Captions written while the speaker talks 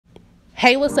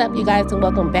Hey, what's up you guys, and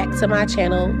welcome back to my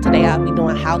channel. Today I'll be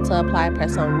doing how to apply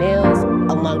press-on nails.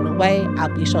 Along the way, I'll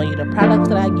be showing you the products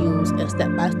that I use and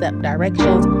step-by-step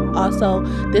directions. Also,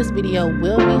 this video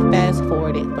will be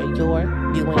fast-forwarded for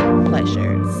your viewing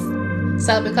pleasures.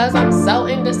 So because I'm so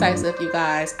indecisive, you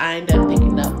guys, I ended up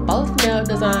picking up both nail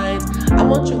designs. I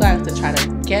want you guys to try to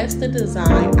guess the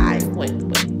design I went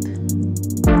with.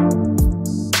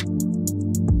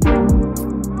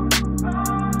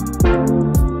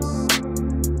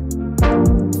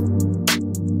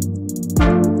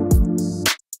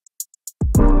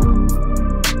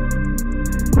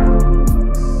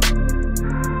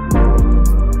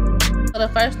 The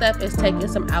first step is taking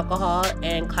some alcohol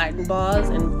and cotton balls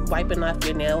and wiping off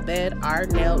your nail bed. Our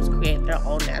nails create their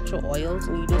own natural oils,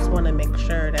 and you just want to make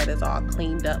sure that it's all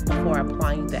cleaned up before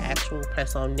applying the actual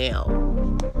press-on nail.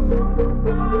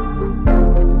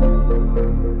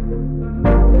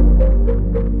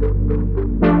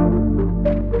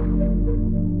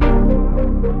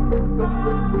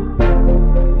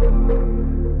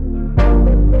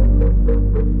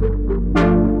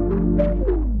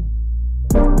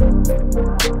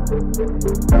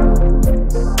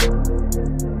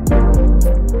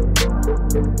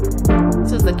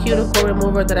 This is the cuticle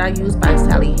remover that I use by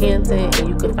Sally Hansen, and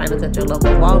you can find it at your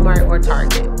local Walmart or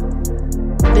Target.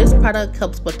 This product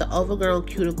helps with the overgrown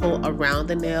cuticle around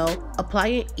the nail. Apply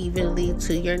it evenly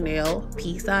to your nail.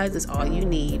 Pea size is all you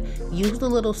need. Use the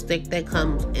little stick that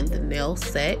comes in the nail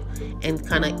set and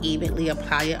kind of evenly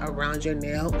apply it around your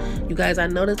nail. You guys, I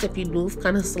noticed if you move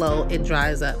kind of slow, it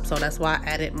dries up, so that's why I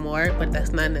added more, but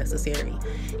that's not necessary.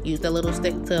 Use the little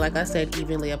stick to, like I said,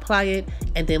 evenly apply it,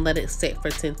 and then let it sit for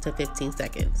 10 to 15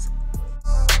 seconds.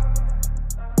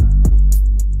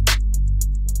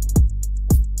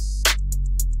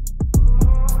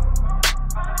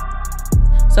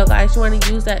 So guys, you want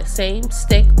to use that same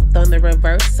stick on the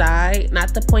reverse side,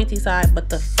 not the pointy side, but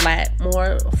the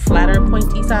flatter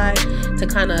pointy side, to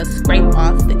kind of scrape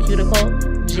off the cuticle.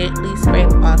 Gently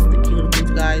scrape off the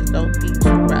cuticles, guys. Don't be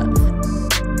too rough.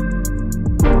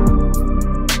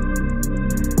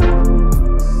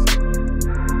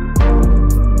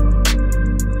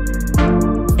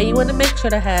 And you want to make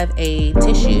sure to have a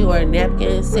tissue or a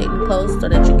napkin sitting close so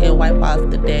that you can wipe off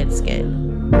the dead skin.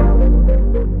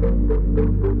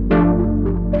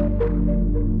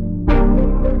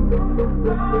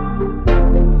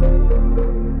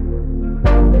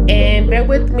 And bear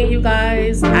with me, you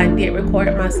guys, I did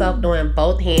record myself doing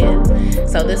both hands,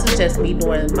 so this is just me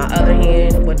doing my other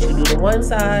hand. What you do to one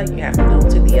side, you have to do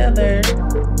to the other.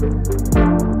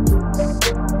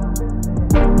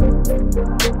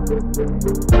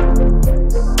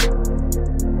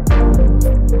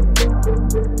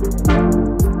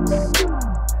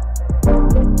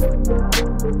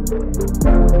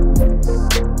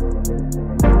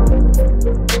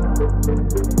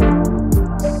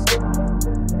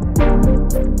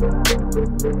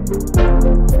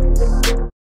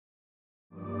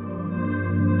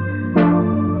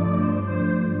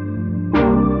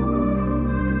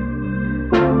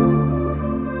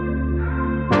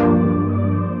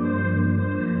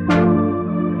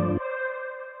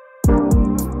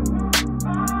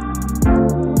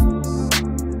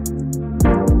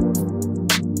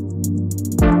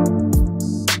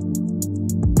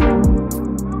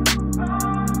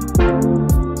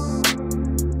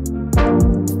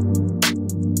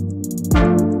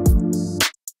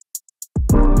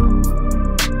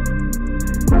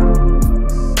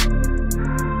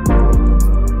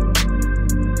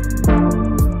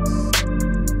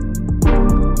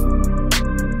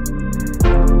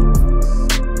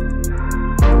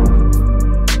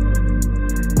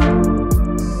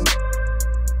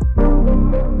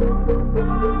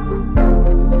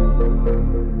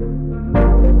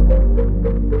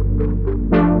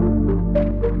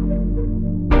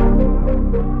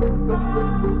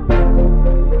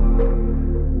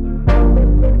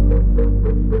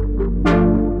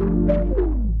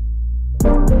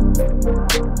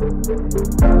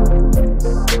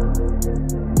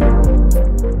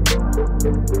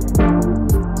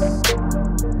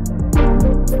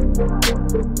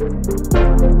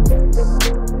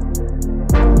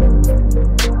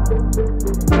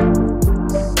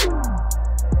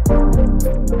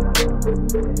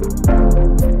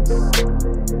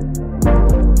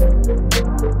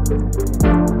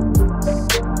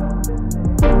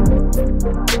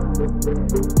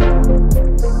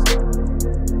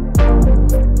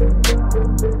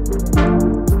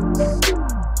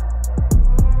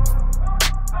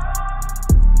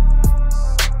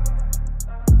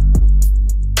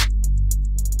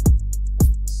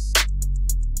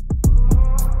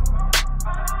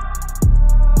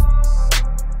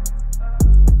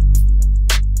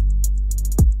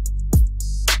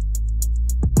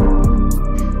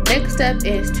 step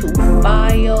is to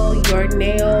file your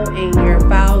nail, and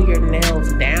file your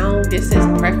nails down. This is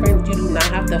preference. You do not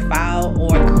have to file or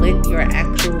clip your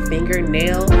actual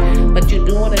fingernail, but you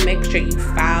do want to make sure you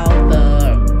file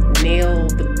the nail,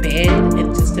 the bed,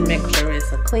 and just to make sure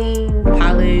it's a clean,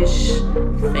 polished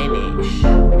finish.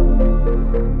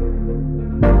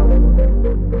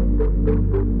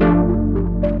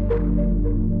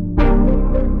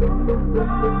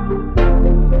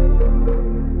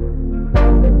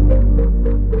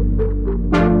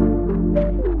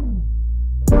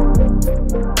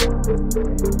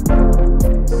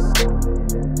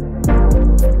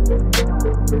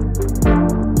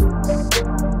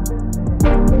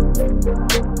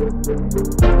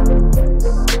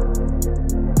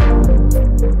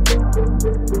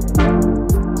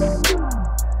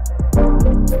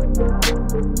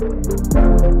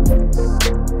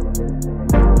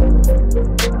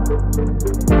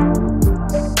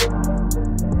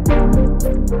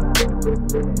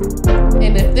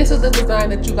 And if this is the design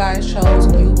that you guys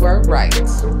chose, you were right.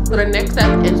 So the next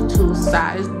step is to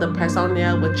size the press-on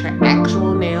nail with your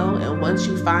actual nail, and once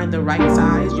you find the right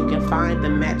size, you can find the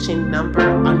matching number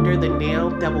under the nail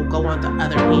that will go on the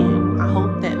other end. I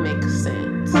hope that makes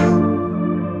sense.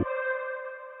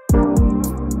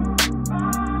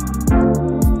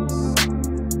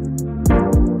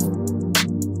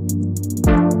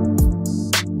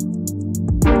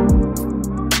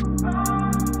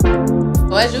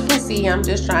 So as you can see, I'm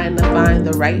just trying to find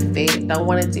the right fit. Don't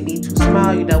want it to be too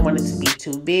small, you don't want it to be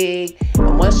too big.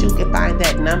 And once you can find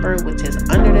that number, which is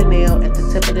under the nail, at the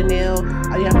tip of the nail,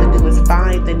 all you have to do is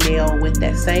find the nail with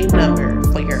that same number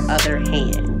for your other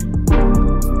hand.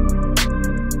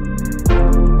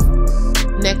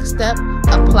 Next step,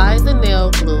 apply the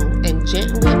nail glue and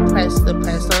gently press the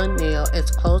press-on nail as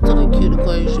close to the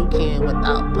cuticle as you can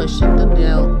without pushing the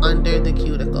nail under the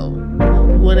cuticle.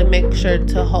 You want to make sure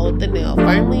to hold the nail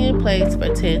firmly in place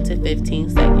for 10 to 15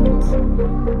 seconds.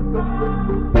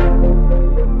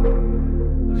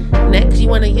 Next, you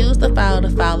want to use the file to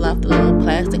file off the little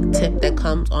plastic tip that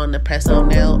comes on the press-on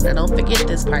nail. Now don't forget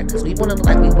this part because we want to look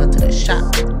like we went to the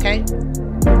shop, okay?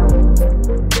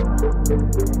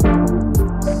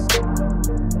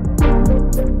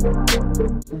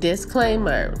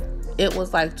 Disclaimer. It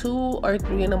was like 2 or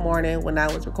 3 in the morning when I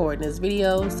was recording this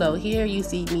video, so here you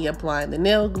see me applying the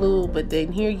nail glue, but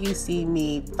then here you see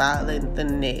me filing the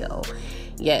nail.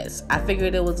 Yes, I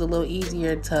figured it was a little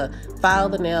easier to file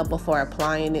the nail before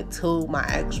applying it to my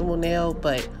actual nail,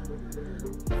 but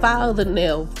file the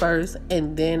nail first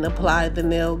and then apply the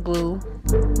nail glue.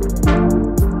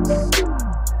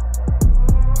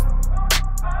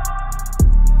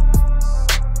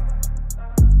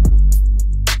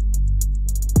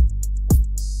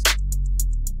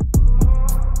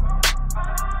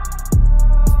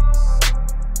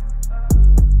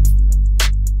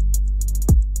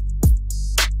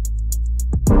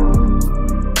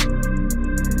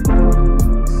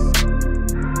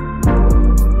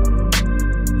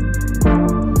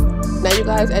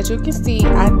 Guys, as you can see,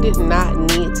 I did not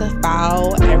need to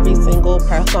file every single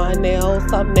press-on nail.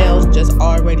 Some nails just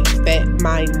already fit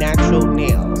my natural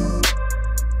nail.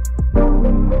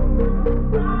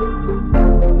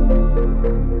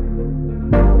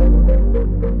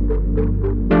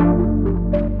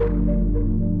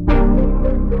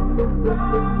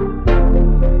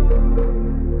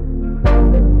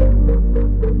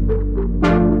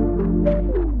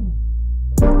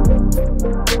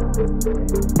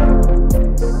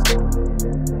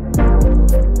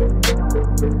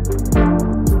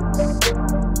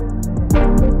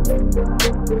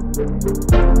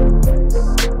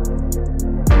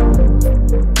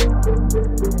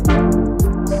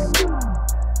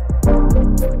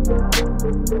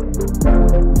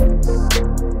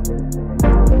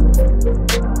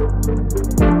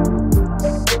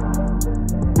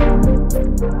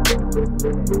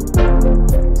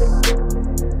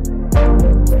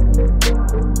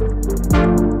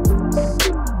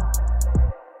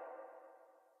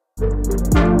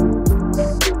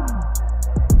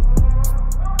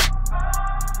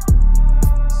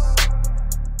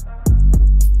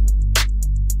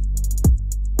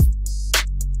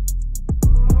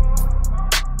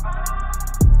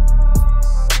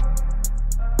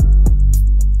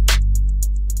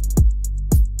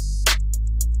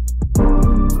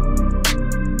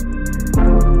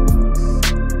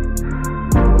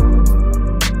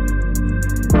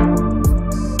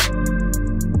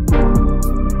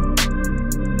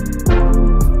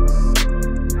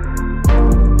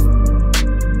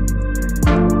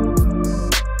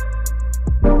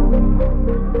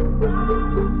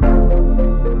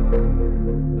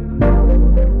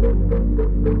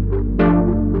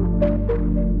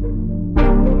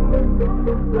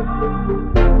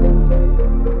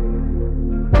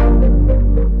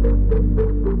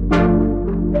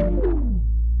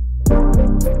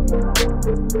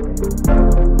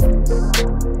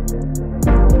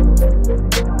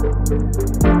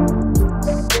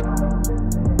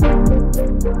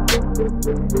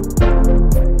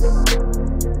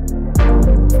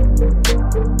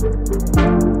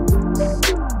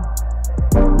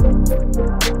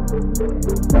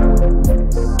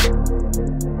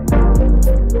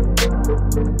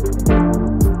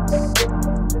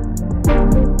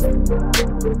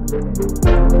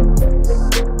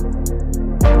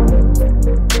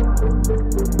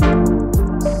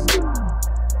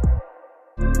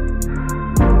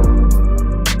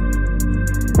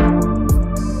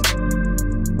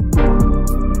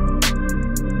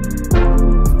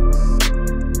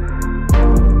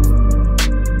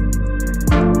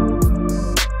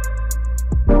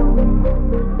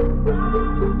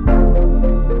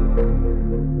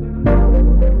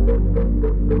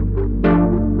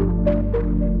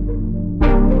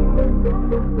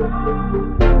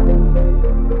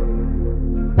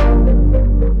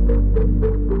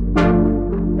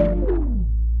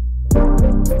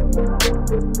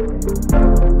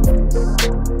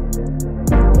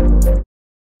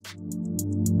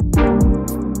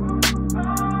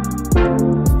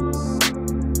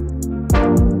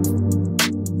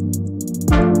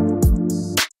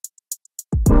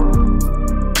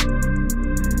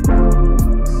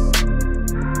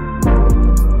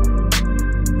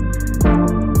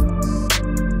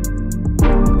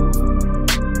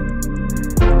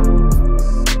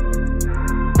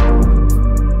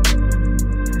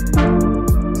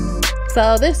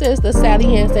 So this is the Sally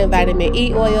Hansen Vitamin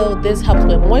E oil. This helps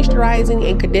with moisturizing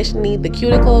and conditioning the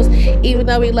cuticles. Even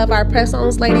though we love our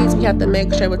press-ons, ladies, we have to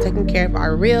make sure we're taking care of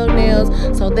our real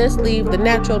nails. So this leaves the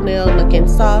natural nail looking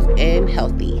soft and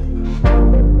healthy.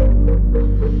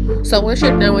 So once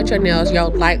you're done with your nails,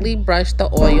 you'll lightly brush the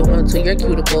oil onto your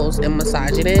cuticles and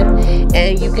massage it in.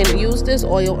 And you can use this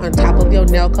oil on top of your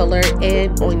nail color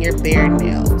and on your bare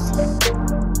nails.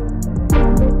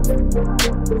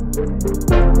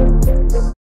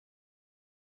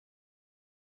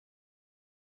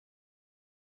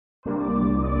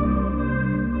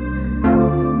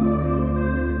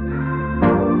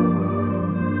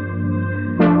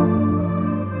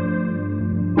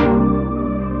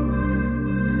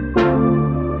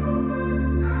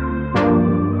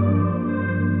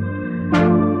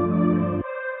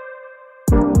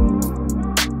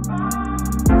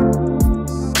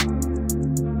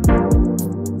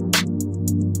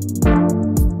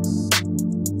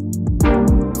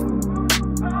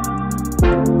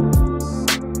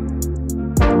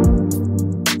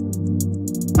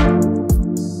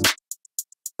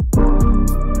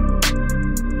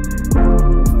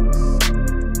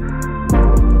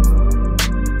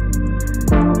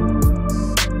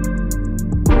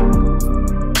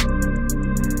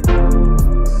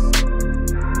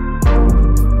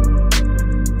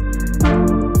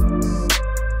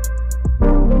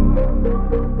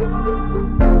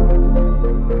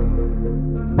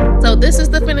 So this is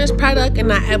the finished product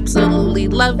and I absolutely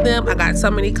love them. I got so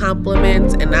many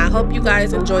compliments and I hope you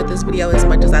guys enjoyed this video as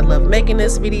much as I love making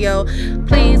this video.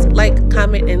 Please like,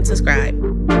 comment, and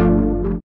subscribe.